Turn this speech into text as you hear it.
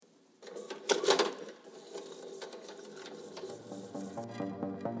Video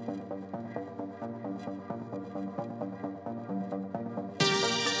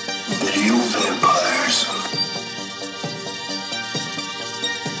vampires.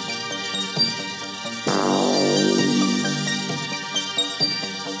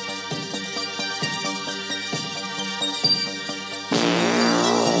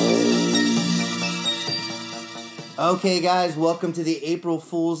 Okay, guys, welcome to the April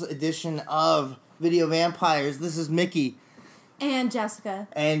Fool's edition of Video Vampires. This is Mickey. And Jessica.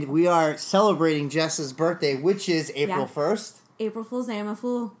 And we are celebrating Jess's birthday, which is April 1st. April Fool's Day, I'm a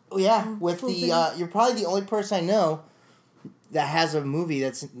fool. Oh, yeah, with the, you're probably the only person I know that has a movie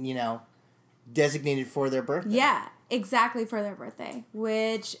that's, designated for their birthday. Yeah, exactly, for their birthday.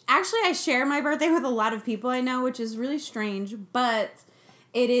 Which, actually, I share my birthday with a lot of people I know, which is really strange, but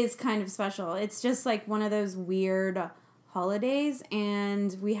it is kind of special. It's just like one of those weird holidays,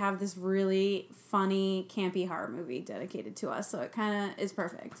 and we have this really funny, campy horror movie dedicated to us, so it kind of is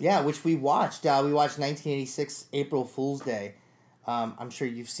perfect. Yeah, which we watched. We watched 1986 April Fool's Day. I'm sure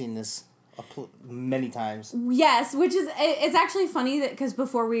you've seen this many times. Yes, which is, it's actually funny that because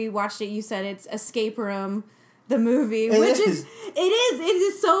before we watched it, you said it's Escape Room, the movie, it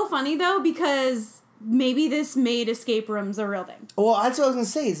is so funny though, because maybe this made escape rooms a real thing. Well, that's what I was gonna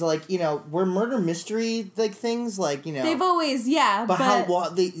say. Is like, we're murder mystery things, like, they've always, yeah. But how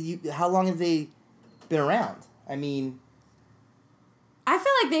long have they been around? I mean, I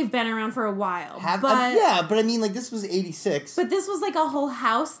feel like they've been around for a while. But I mean, like, this was 86. But this was like a whole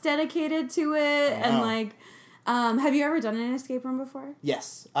house dedicated to it, and like, have you ever done an escape room before?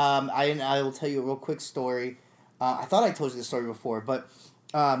 Yes. I will tell you a real quick story. I thought I told you this story before, but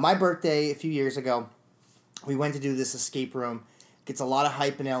my birthday a few years ago, we went to do this escape room. Gets a lot of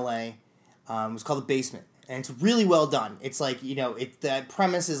hype in LA. It was called The Basement, and it's really well done. It's like, the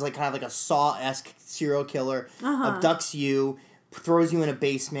premise is like kind of like a Saw-esque serial killer abducts you, throws you in a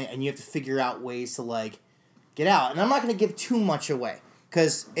basement, and you have to figure out ways to, like, get out. And I'm not going to give too much away,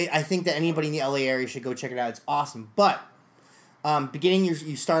 because I think that anybody in the LA area should go check it out. It's awesome. But beginning,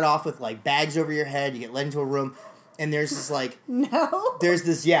 you start off with, like, bags over your head. You get led into a room, and there's this, like... No? There's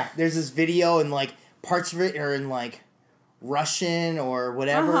this video, and, like, parts of it are in, like, Russian or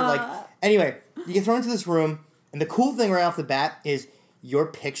whatever. Like, anyway, you get thrown into this room, and the cool thing right off the bat is your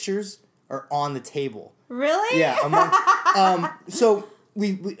pictures are on the table. Really? Yeah. So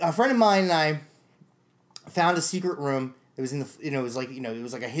we a friend of mine and I found a secret room. It was in the, it was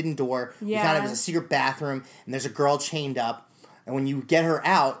like a hidden door. Yeah. We found it was a secret bathroom, and there's a girl chained up. And when you get her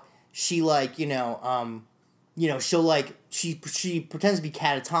out, she she'll like she pretends to be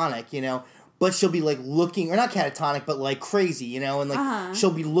catatonic, but she'll be like looking, or not catatonic, but like crazy, and like she'll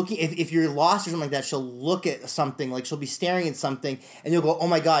be looking, if you're lost or something like that, she'll look at something, like she'll be staring at something, and you'll go, oh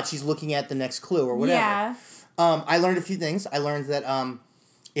my god, she's looking at the next clue or whatever. Yeah. I learned a few things. I learned that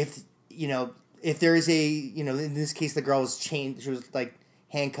if there is a, in this case the girl was chained, she was like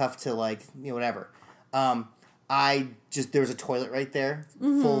handcuffed to like, whatever. There was a toilet right there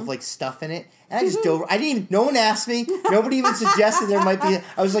full of like stuff in it. And I just dove. No one asked me. Nobody even suggested there might be.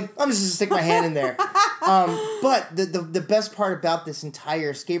 I was like, I'm just going to stick my hand in there. But the best part about this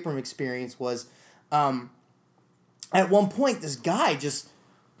entire escape room experience was, at one point, this guy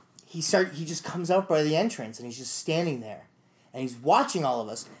he just comes out by the entrance and he's just standing there. And he's watching all of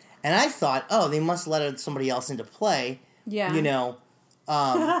us. And I thought, oh, they must let somebody else into play. Yeah.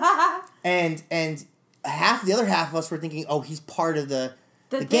 And the other half of us were thinking, oh, he's part of the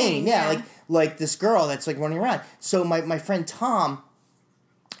game. Yeah, like this girl that's like running around. So my friend Tom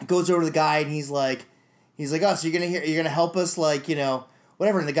goes over to the guy and he's like, oh, so you're gonna help us, like,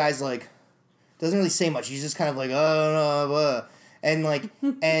 whatever. And the guy's like, doesn't really say much. He's just kind of like, oh, no, and like,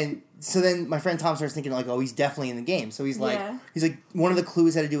 and so then my friend Tom starts thinking like, oh, he's definitely in the game. So he's like, one of the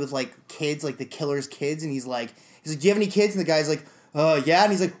clues had to do with like kids, like the killer's kids, and he's like, do you have any kids? And the guy's like, yeah,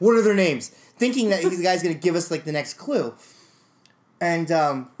 and he's like, what are their names? Thinking that the guy's gonna give us like the next clue, and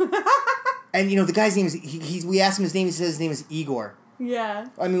the guy's name is we asked him his name. He says his name is Igor. Yeah.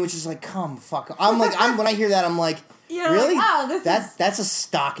 I mean, which is like, come fuck. I'm when I hear that, I'm like, really? Like, oh, that's a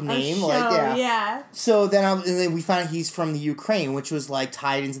stock name. Show, like, yeah. So then we found out he's from the Ukraine, which was like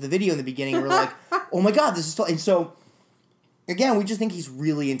tied into the video in the beginning. We're like, oh my god, this is and so again, we just think he's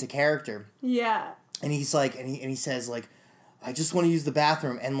really into character. Yeah. And he's like, and he says like, I just want to use the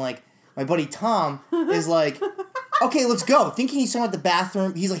bathroom, and like my buddy Tom is like, okay, let's go. Thinking he's talking about the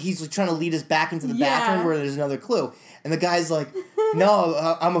bathroom, he's like trying to lead us back into the bathroom where there's another clue. And the guy's like,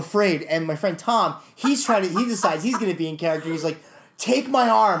 no, I'm afraid. And my friend Tom, he decides he's going to be in character. He's like, take my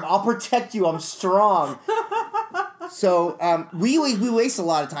arm. I'll protect you. I'm strong. So we wasted a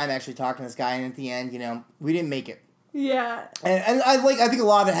lot of time actually talking to this guy. And at the end, we didn't make it. Yeah. And I think a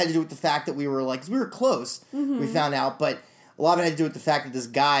lot of it had to do with the fact that we were like, 'cause we were close, we found out, but a lot of it had to do with the fact that this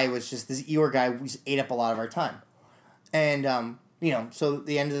guy was just, this Eeyore guy, we just ate up a lot of our time. And, so at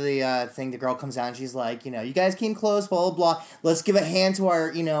the end of the thing, the girl comes out and she's like, you guys came close, blah, blah, blah. Let's give a hand to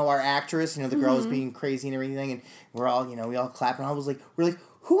our, our actress. The girl was being crazy and everything. And we're all, we all clapped. And we're like,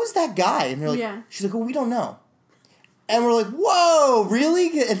 who was that guy? And they're like, she's like, well, we don't know. And we're like, whoa,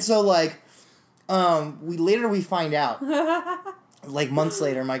 really? And so, like, we find out, like, months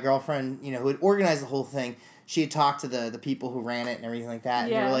later, my girlfriend, who had organized the whole thing, she had talked to the people who ran it and everything like that.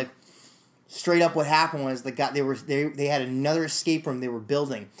 And they were like, straight up what happened was they had another escape room they were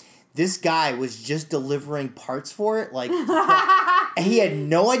building. This guy was just delivering parts for it, like, and he had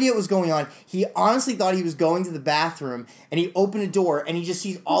no idea what was going on. He honestly thought he was going to the bathroom, and he opened a door, and he just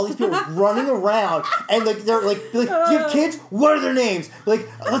sees all these people running around, and they're like, do you have kids? What are their names? Like,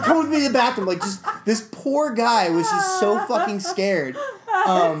 come with me to the bathroom. Like, just this poor guy was just so fucking scared.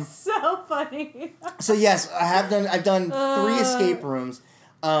 That's so funny. So yes, I've done 3 escape rooms.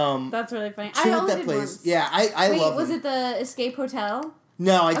 That's really funny. 2 at that place. Once. Yeah, I love. Wait, was it the Escape Hotel?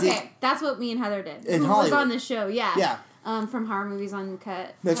 No, I did. Okay, that's what me and Heather did. In Who Hollywood. was on the show, yeah. Yeah. From Horror Movies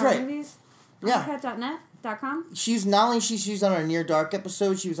Uncut. That's Horror right. Movies? Yeah. Uncut.net.com? She's not only she was on our Near Dark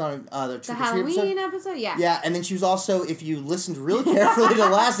episode, she was on the Trick or Treat Halloween episode? Yeah. Yeah, and then she was also, if you listened really carefully to the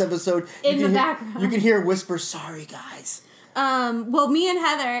last episode, background. You can hear her whisper, sorry guys. Well, me and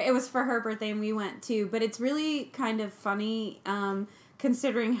Heather, it was for her birthday and we went too, but it's really kind of funny,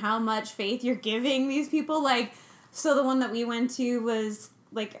 considering how much faith you're giving these people. Like, so the one that we went to was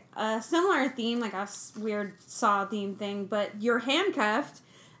like a similar theme, like a weird Saw theme thing, but you're handcuffed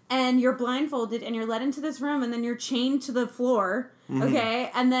and you're blindfolded and you're led into this room and then you're chained to the floor,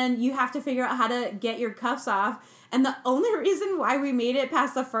 okay? And then you have to figure out how to get your cuffs off. And the only reason why we made it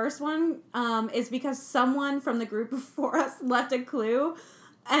past the first one is because someone from the group before us left a clue.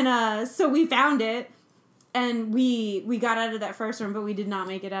 And so we found it. And we got out of that first room, but we did not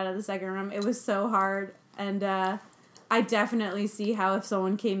make it out of the second room. It was so hard. And I definitely see how if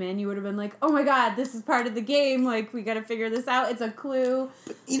someone came in, you would have been like, oh my god, this is part of the game. Like, we got to figure this out. It's a clue.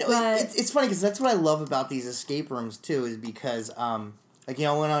 But, it's funny because that's what I love about these escape rooms, too, is because,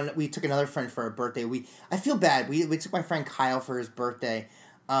 we took another friend for our birthday. I feel bad. We took my friend Kyle for his birthday.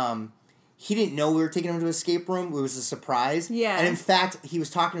 He didn't know we were taking him to an escape room. It was a surprise. Yeah. And in fact, he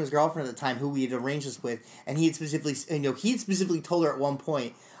was talking to his girlfriend at the time, who we had arranged this with, and he had specifically told her at one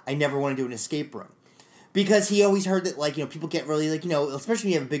point, I never want to do an escape room. Because he always heard that, like, people get really, like, especially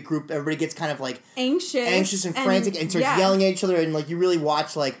when you have a big group, everybody gets kind of, like... Anxious and frantic and starts yelling at each other, and, like, you really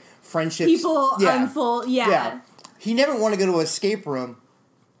watch, like, friendships... People unfold, yeah. He never wanted to go to an escape room,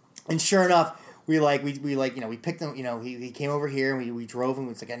 and sure enough... We picked him, he came over here and we drove him. It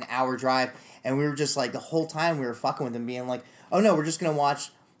was like an hour drive. And we were just like, the whole time we were fucking with him, being like, oh no, we're just going to watch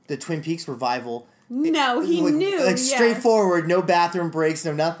the Twin Peaks revival. No, he knew. Like, straightforward, no bathroom breaks,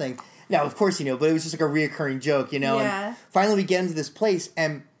 no nothing. Now, of course, but it was just like a reoccurring joke, Yeah. And finally we get him to this place,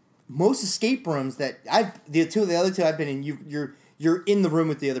 and most escape rooms that the other two I've been in, you're in the room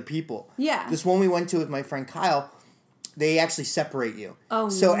with the other people. Yeah. This one we went to with my friend Kyle, they actually separate you. Oh,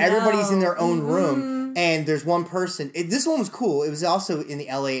 so everybody's in their own room, and there's one person. This one was cool. It was also in the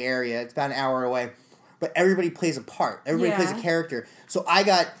LA area. It's about an hour away. But everybody plays a part. Everybody plays a character. So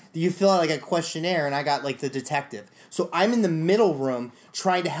you fill out like a questionnaire, and I got like the detective. So I'm in the middle room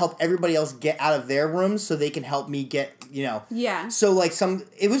trying to help everybody else get out of their rooms so they can help me get, Yeah. So like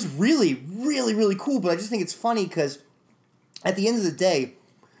it was really, really, really cool, but I just think it's funny because at the end of the day,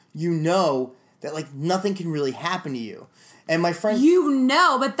 that, like, nothing can really happen to you. And my friend...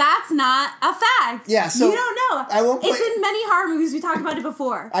 but that's not a fact. Yeah, so... You don't know. At one point, it's in many horror movies. We talked about it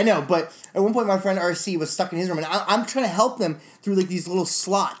before. I know, but at one point my friend RC was stuck in his room, and I'm trying to help them through, like, these little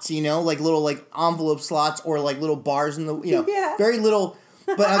slots, like little, like, envelope slots or, like, little bars in the, very little...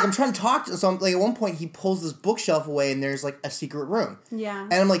 But, like, I'm trying to talk to... So, at one point, he pulls this bookshelf away, and there's, like, a secret room. Yeah.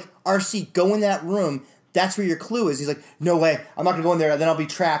 And I'm like, RC, go in that room. That's where your clue is. He's like, no way. I'm not going to go in there. Then I'll be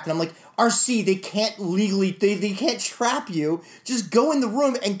trapped. And I'm like, RC, they can't legally... They can't trap you. Just go in the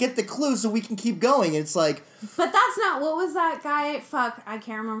room and get the clue so we can keep going. And it's like... But that's not... What was that guy... Fuck, I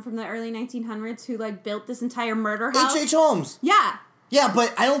can't remember, from the early 1900s who, like, built this entire murder house? H.H. Holmes. Yeah. Yeah,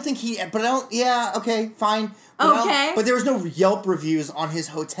 but I don't think he... But I don't... Yeah, okay, fine. But but there was no Yelp reviews on his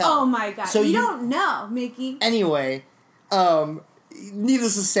hotel. Oh, my God. So you don't know, Mickey. Anyway,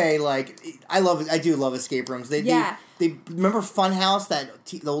 needless to say, like, I do love escape rooms. They remember Funhouse, the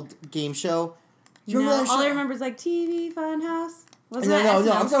old game show? Do you remember that show? All I remember is, like, TV Funhouse. Wasn't No,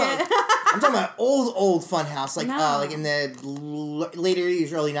 that I'm talking about old Funhouse, like No. like in the later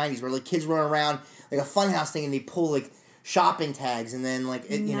 80s, early 90s, where like kids run around like a Funhouse thing and they pull like shopping tags and then like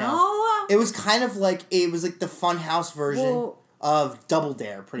it, you know, it was kind of like it was like the Funhouse version of Double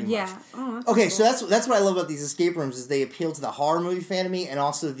Dare, pretty much. Yeah. Oh, that's Okay, cool. so that's what I love about these escape rooms is they appeal to the horror movie fan of me and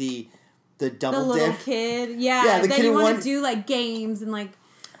also the Double the little Dare kid, the that kid you who want won- to do like games and like,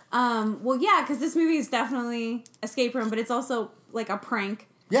 because this movie is definitely escape room, but it's also like a prank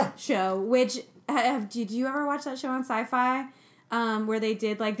show. Which did you ever watch that show on Sci-Fi, where they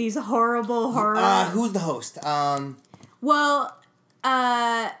did like these horrible horror? Who's the host?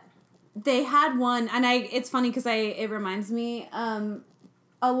 They had one, and it's funny because it reminds me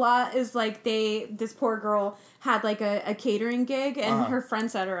a lot is like this poor girl had like a catering gig and her friend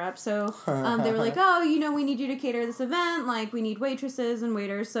set her up. So they were like, oh, we need you to cater this event. Like we need waitresses and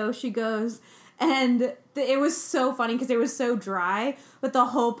waiters. So she goes, and it was so funny because it was so dry. But the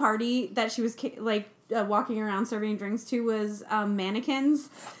whole party that she was walking around serving drinks to was mannequins.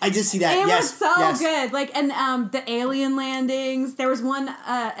 I did see that. It yes, was so yes. good. Like, and the alien landings. There was one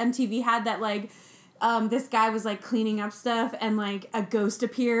MTV had that like. This guy was like cleaning up stuff and like a ghost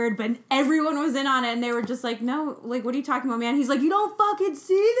appeared, but everyone was in on it and they were just like, no, like, what are you talking about, man? He's like, you don't fucking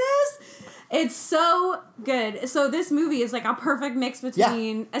see this? It's so good. So this movie is like a perfect mix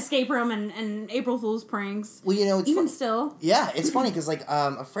between escape room and April Fool's pranks. Well, it's even still. Yeah, it's funny because like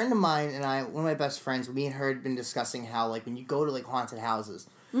a friend of mine and one of my best friends, me and her had been discussing how like when you go to like haunted houses,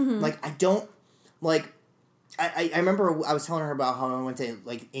 like I don't like. I remember I was telling her about how I went to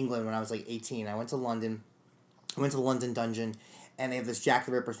like England when I was like 18. I went to London. I went to the London Dungeon, and they have this Jack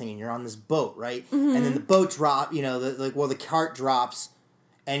the Ripper thing, and you're on this boat, right? And then the boat the cart drops,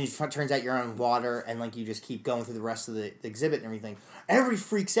 and it turns out you're on water, and like you just keep going through the rest of the exhibit and everything. Everybody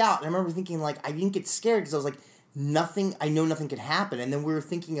freaks out, and I remember thinking like I didn't get scared because I was like I know nothing could happen, and then we were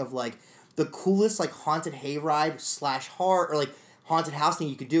thinking of like the coolest like haunted hayride / horror or like haunted house thing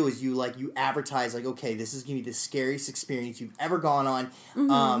you could do is you advertise like, okay, this is gonna be the scariest experience you've ever gone on.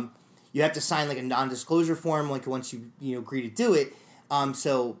 You have to sign like a non-disclosure form like once you agree to do it.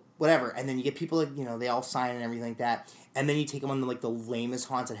 So whatever, and then you get people like they all sign and everything like that, and then you take them on the lamest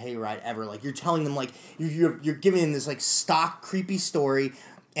haunted hayride ever. Like you're telling them like you're giving them this like stock creepy story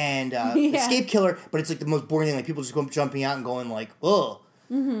and escape killer, but it's like the most boring thing. Like people just go jumping out and going like, ugh.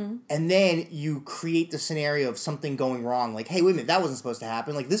 And then you create the scenario of something going wrong. Like, hey, wait a minute, that wasn't supposed to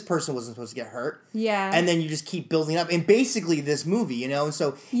happen. Like, this person wasn't supposed to get hurt. Yeah. And then you just keep building up. And basically this movie, And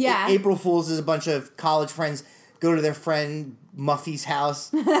so April Fool's is a bunch of college friends go to their friend Muffy's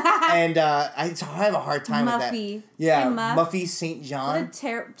house. And I have a hard time with that. Muffy. Yeah, Hey, Muffy St. John. What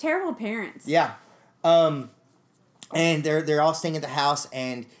terrible parents. Yeah. And they're all staying at the house,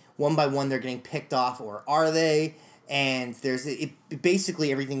 and one by one they're getting picked off, or are they? And there's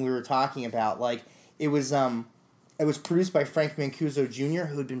basically everything we were talking about. Like it was produced by Frank Mancuso Jr.,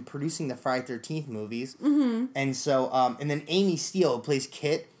 who had been producing the Friday 13th movies, and so and then Amy Steele, who plays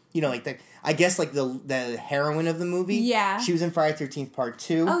Kit, like the heroine of the movie. Yeah, she was in Friday 13th Part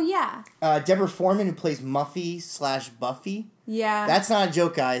 2. Oh yeah. Deborah Foreman, who plays Muffy / Buffy. Yeah, that's not a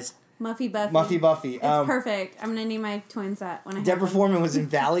joke, guys. Muffy Buffy. Muffy Buffy. It's perfect. I'm gonna name my twins that when I. Deborah Foreman was in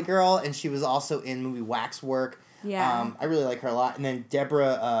Valley Girl, and she was also in the movie Waxwork. Yeah. I really like her a lot. And then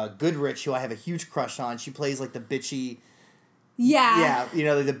Deborah Goodrich, who I have a huge crush on. She plays like the bitchy... Yeah.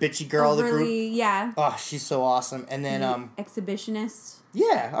 Yeah, the bitchy girl of the group. Yeah. Oh, she's so awesome. And then... exhibitionist.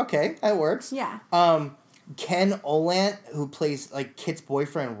 Yeah, okay. That works. Yeah. Ken Olant, who plays like Kit's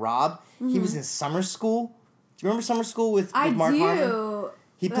boyfriend, Rob. He was in Summer School. Do you remember Summer School with Mark Harmon?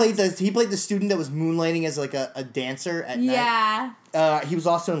 He played the student that was moonlighting as like a dancer at night. Yeah. He was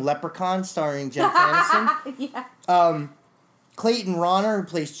also in Leprechaun, starring Jennifer Aniston. Yeah. Clayton Ronner, who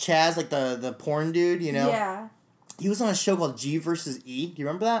plays Chaz, like the porn dude, Yeah. He was on a show called G vs. E. Do you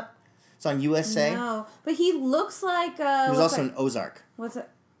remember that? It's on USA. No, but he looks like. He was also in Ozark. What's it?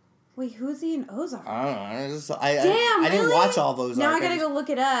 Wait, who's he in Ozark? I don't know. I didn't watch all those. Now I gotta go look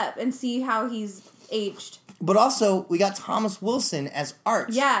it up and see how he's aged. But also, we got Thomas Wilson as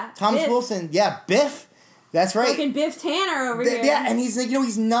Arch. Yeah. Thomas Wilson. Yeah, Biff. That's right. Fucking Biff Tanner over here. Yeah, and he's like,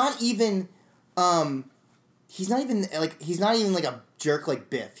 he's not even like a jerk like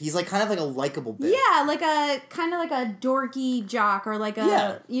Biff. He's like kind of like a likable Biff. Yeah, like a kind of like a dorky jock or like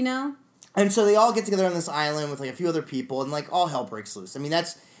a, And so they all get together on this island with like a few other people, and like all hell breaks loose. I mean,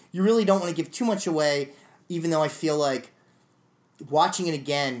 you really don't want to give too much away, even though I feel like watching it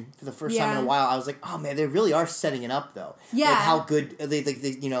again for the first time in a while, I was like, oh man, they really are setting it up though. Yeah. Like how good they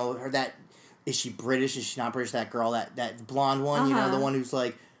her that, is she British? Is she not British? That girl, that blonde one, the one who's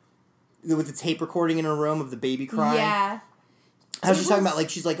like, with the tape recording in her room of the baby crying. Yeah. I was just talking about, like,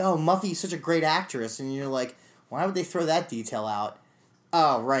 she's like, oh, Muffy's such a great actress. And you're like, why would they throw that detail out?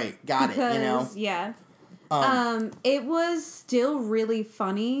 Oh, right. Got it, you know? Yeah. It was still really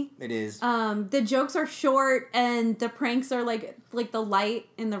funny. It is. The jokes are short and the pranks are like the light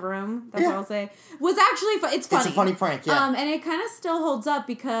in the room. That's what I'll say. Was actually it's funny. It's a funny prank, yeah. And it kind of still holds up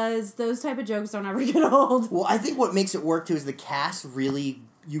because those type of jokes don't ever get old. Well, I think what makes it work too is the cast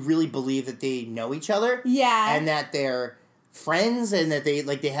you really believe that they know each other. Yeah. And that they're friends and that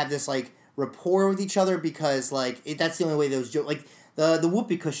they have this like rapport with each other because like that's the only way those jokes like the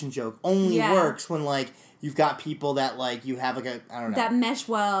whoopee cushion joke only works when like you've got people that, like, you have, like, I don't know. That mesh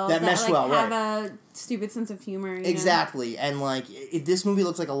well. That have a stupid sense of humor. Exactly. And, like, this movie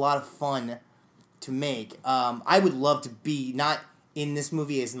looks like a lot of fun to make. I would love to be, not in this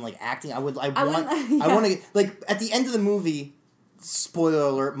movie as in, like, acting. I want to, like, at the end of the movie, spoiler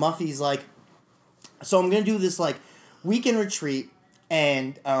alert, Muffy's like, so I'm going to do this, like, weekend retreat,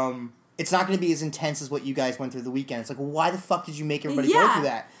 and, it's not going to be as intense as what you guys went through the weekend. It's like, well, why the fuck did you make everybody go through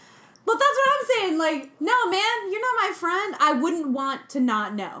that? But that's what I'm saying. Like, no, man, you're not my friend. I wouldn't want to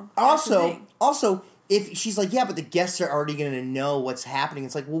not know. Also, if she's like, yeah, but the guests are already going to know what's happening.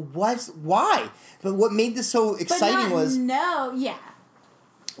 It's like, well, why? But what made this so exciting was Yeah,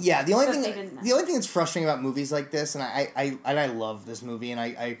 the only thing that's frustrating about movies like this, and I love this movie,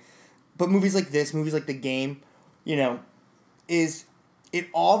 but movies like this, movies like The Game, you know, is it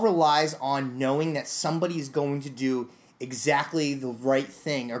all relies on knowing that somebody is going to do exactly the right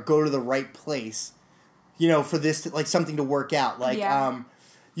thing or go to the right place, you know, for this like something to work out. Like,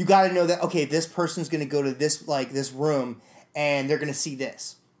 you got to know that okay, this person's going to go to this room and they're going to see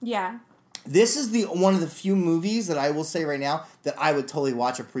this. Yeah. This is one of the few movies that I will say right now that I would totally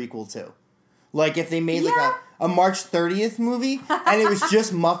watch a prequel to. Like if they made like a March 30th movie and it was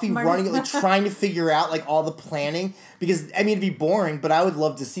just Muffy running, like trying to figure out like all the planning. Because, I mean, it'd be boring, but I would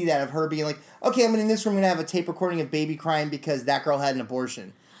love to see that of her being like, okay, I'm in this room, I'm going to have a tape recording of baby crying because that girl had an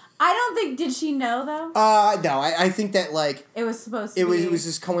abortion. I don't think, did she know though? No, I think that like... It was supposed to be. It was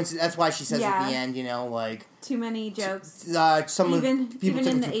just coincidence. That's why she says at the end, you know, like... Too many jokes. Even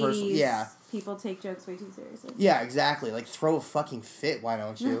in the 80s. Yeah. People take jokes way too seriously. Yeah, exactly. Like, throw a fucking fit, why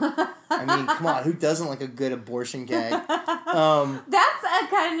don't you? I mean, come on, who doesn't like a good abortion gag? That's a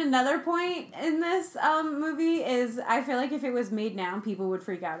kind of another point in this movie is I feel like if it was made now, people would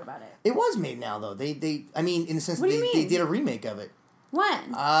freak out about it. It was made now, though. I mean, in the sense that they did a remake of it.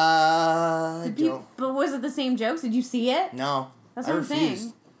 When? But was it the same jokes? Did you see it? No. That's what I'm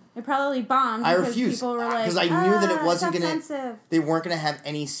saying. It probably bombed. I refused. People were like, because I knew that it wasn't gonna. They weren't gonna have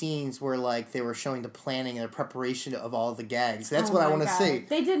any scenes where like they were showing the planning and the preparation of all the gags. That's what I want to see.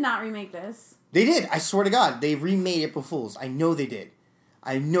 They did not remake this. They did. I swear to God, they remade April Fools. I know they did.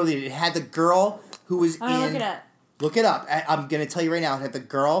 It had the girl who was in. Look it up. Look it up. I'm gonna tell you right now. It had the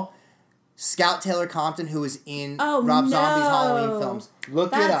girl, Scout Taylor Compton, who was in Rob Zombie's Halloween films.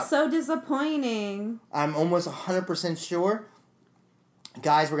 Look it up. That's so disappointing. I'm almost 100% sure.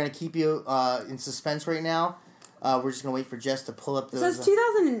 Guys, we're going to keep you in suspense right now. We're just going to wait for Jess to pull up those... It says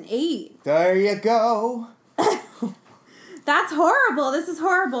 2008. There you go. That's horrible. This is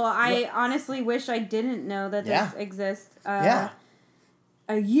horrible. I honestly wish I didn't know that this exists.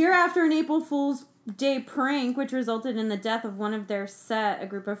 A year after an April Fool's Day prank, which resulted in the death of one of their set, a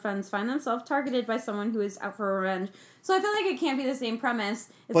group of friends find themselves targeted by someone who is out for revenge. So I feel like it can't be the same premise.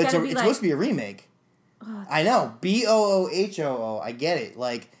 It's supposed to be a remake. I know. BOOHOO. I get it.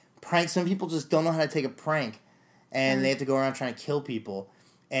 Like, prank. Some people just don't know how to take a prank. And they have to go around trying to kill people.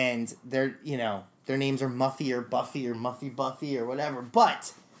 And they're, you know, their names are Muffy or Buffy or Muffy Buffy or whatever.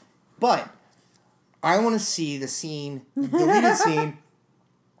 But, I want to see the scene, the deleted scene,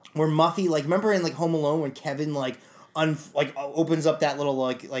 where Muffy, like, remember in, like, Home Alone when Kevin, like, opens up that little,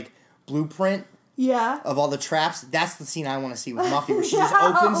 like blueprint? Yeah. Of all the traps, that's the scene I want to see with Muffy, where she just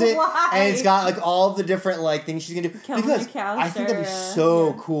opens it and it's got like all the different like things she's gonna do. Because I think that'd be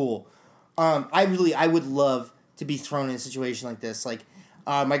so cool. I would love to be thrown in a situation like this. Like,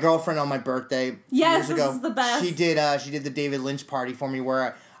 my girlfriend on my birthday years ago, this is the best. She did the David Lynch party for me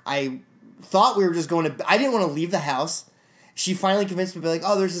where I thought we were just going to. I didn't want to leave the house. She finally convinced me to be like,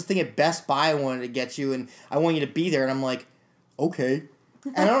 oh, there's this thing at Best Buy I wanted to get you, and I want you to be there. And I'm like, okay.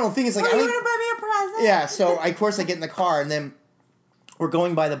 And I don't know, the thing is like... Are you going to buy me a present? Yeah, so of course I get in the car, and then we're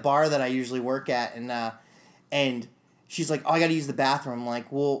going by the bar that I usually work at, and she's like, oh, I gotta use the bathroom. I'm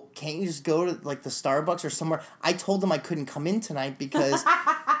like, well, can't you just go to, like, the Starbucks or somewhere? I told them I couldn't come in tonight because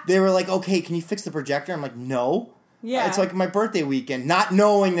they were like, okay, can you fix the projector? I'm like, no. Yeah. It's like my birthday weekend, not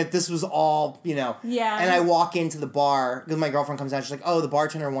knowing that this was all, Yeah. And I walk into the bar, because my girlfriend comes out, she's like, oh, the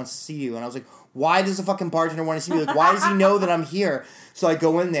bartender wants to see you. And I was like, why does the fucking bartender want to see me? Like, why does he know that I'm here? So I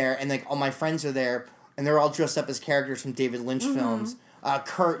go in there, and like all my friends are there, and they're all dressed up as characters from David Lynch films.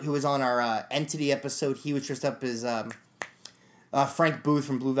 Kurt, who was on our Entity episode, he was dressed up as Frank Booth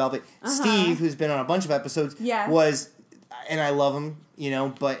from Blue Velvet. Steve, who's been on a bunch of episodes, was, and I love him,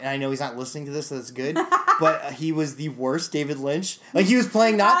 but I know he's not listening to this, so that's good. But he was the worst David Lynch. Like, he was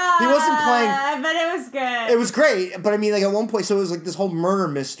playing he wasn't playing. But it was good. It was great, but I mean, like, at one point, so it was like this whole murder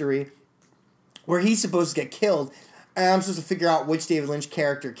mystery where he's supposed to get killed. And I'm supposed to figure out which David Lynch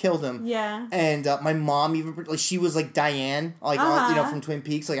character killed him. Yeah. And my mom even, like, she was like Diane, like, from Twin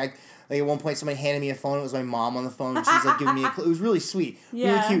Peaks. Like, at one point, somebody handed me a phone. It was my mom on the phone. And she was like giving me a clue. It was really sweet.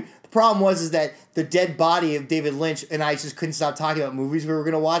 Yeah. Really cute. The problem was that the dead body of David Lynch and I just couldn't stop talking about movies we were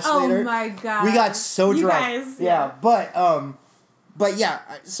going to watch later. Oh my God. We got so drunk. Guys, yeah. But yeah,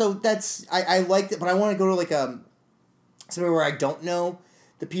 so that's, I liked it, but I want to go to like somewhere where I don't know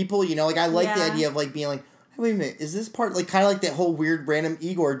the people, like I like the idea of like being like, hey, wait a minute, is this part, like kind of like that whole weird random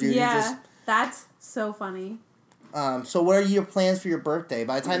Igor dude? Yeah, that's so funny. So what are your plans for your birthday?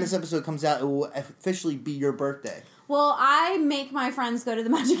 By the time this episode comes out, it will officially be your birthday. Well, I make my friends go to the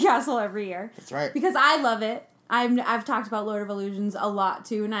Magic Castle every year. That's right. Because I love it. I've talked about Lord of Illusions a lot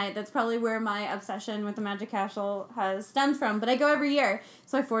too, and that's probably where my obsession with the Magic Castle has stemmed from. But I go every year,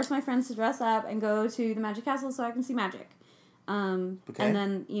 so I force my friends to dress up and go to the Magic Castle so I can see magic. Okay. And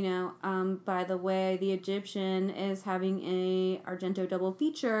then by the way, the Egyptian is having a Argento double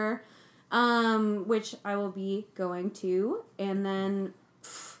feature, which I will be going to, and then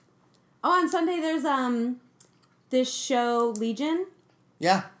on Sunday there's this show Legion.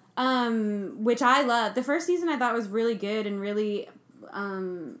 Yeah. Which I love. The first season I thought was really good and really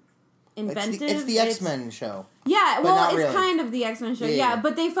inventive. It's the X-Men show. Yeah, well, it's really. Kind of the X-Men show. Yeah,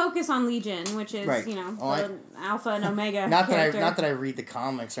 but they focus on Legion, which is right. the Alpha and Omega. not that I read the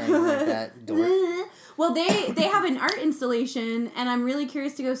comics or anything like that. Dork. Well, they have an art installation, and I'm really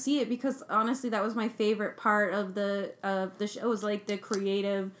curious to go see it because honestly, that was my favorite part of the show. Was like the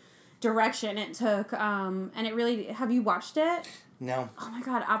creative direction it took, and it really. Have you watched it? No. Oh my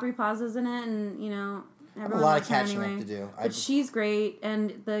God, Aubrey Plaza's in it, and everyone I have a lot of catching up to do. But she's great,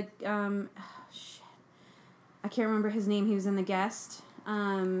 and the I can't remember his name. He was in The Guest.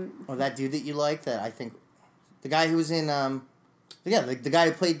 That dude that you like, that I think, the guy who was in the guy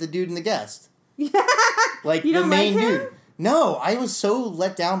who played the dude in The Guest. Yeah. Like you the don't main like him? dude. No, I was so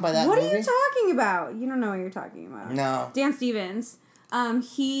let down by that movie. What are you talking about? You don't know what you're talking about. No. Dan Stevens.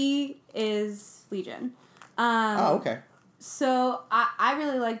 He is Legion. Okay. So, I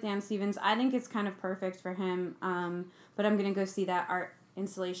really like Dan Stevens. I think it's kind of perfect for him. But I'm going to go see that art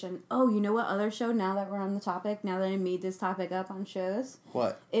installation. Oh, you know what other show, now that we're on the topic, now that I made this topic up on shows?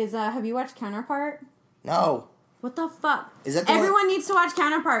 What? Is, have you watched Counterpart? No. What the fuck? Is that Everyone needs to watch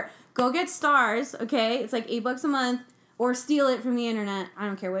Counterpart. Go get Stars, okay? It's like $8 a month. Or steal it from the internet. I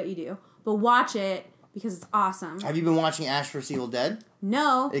don't care what you do. But watch it because it's awesome. Have you been watching Ash vs. Evil Dead?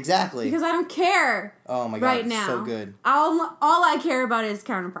 No. Exactly. Because I don't care. Oh my God, right now. so good. All I care about is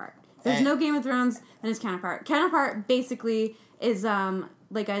Counterpart. There's no Game of Thrones, and it's Counterpart. Counterpart basically is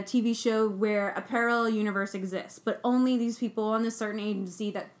like a TV show where a parallel universe exists, but only these people on this certain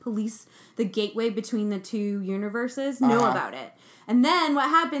agency that police the gateway between the two universes know about it. And then what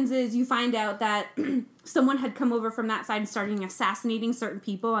happens is you find out that someone had come over from that side and started assassinating certain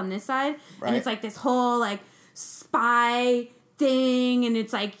people on this side. Right. And it's like this whole like spy thing, and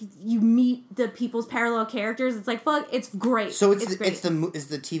it's like you meet the people's parallel characters. It's like fuck, it's great. So it's the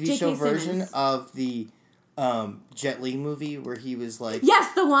TV J.K. show version Simmons. of the Jet Li movie where he was like,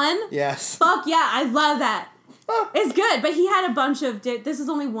 yes, the one. Yes. Fuck yeah, I love that. It's good, but he had a bunch of. This is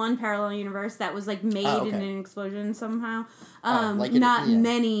only one parallel universe that was like made in an explosion somehow.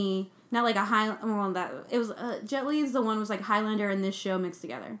 Many. Not like a high. Well, that it was. Jet Li's the one was like Highlander and this show mixed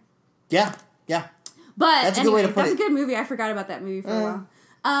together. Yeah. But that's anyway, a good way to put that's it. a good movie. I forgot about that movie for a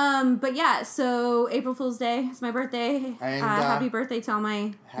while. But yeah, so April Fool's Day. It's my birthday. And, happy birthday to all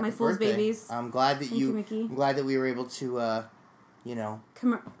my fool's babies. I'm glad that Thank you, Mickey. I'm glad that we were able to,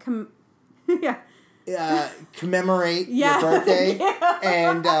 commemorate your birthday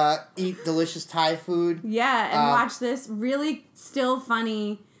and eat delicious Thai food. Yeah, and watch this really still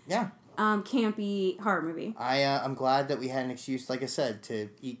funny. Yeah. Campy horror movie. I'm glad that we had an excuse, like I said, to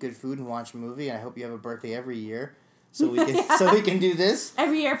eat good food and watch a movie. And I hope you have a birthday every year, so we can do this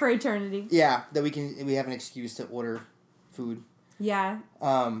every year for eternity. Yeah, that we have an excuse to order food. Yeah.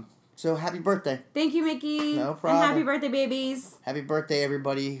 So happy birthday! Thank you, Mickey. No problem. And happy birthday, babies. Happy birthday,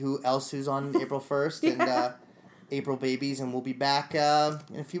 everybody who's on April 1st, and April babies, and we'll be back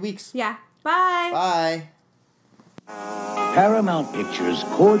in a few weeks. Yeah. Bye. Bye. Paramount Pictures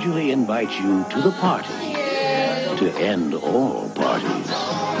cordially invite you to the party to end all parties.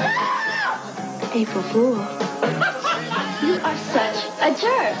 April Fool. You are such a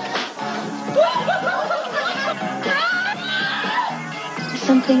jerk.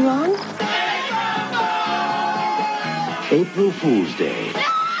 Something wrong? April Fool's Day.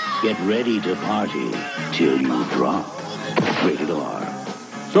 Get ready to party till you drop. Rated R.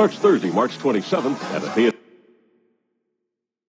 Starts Thursday, March 27th at a theater.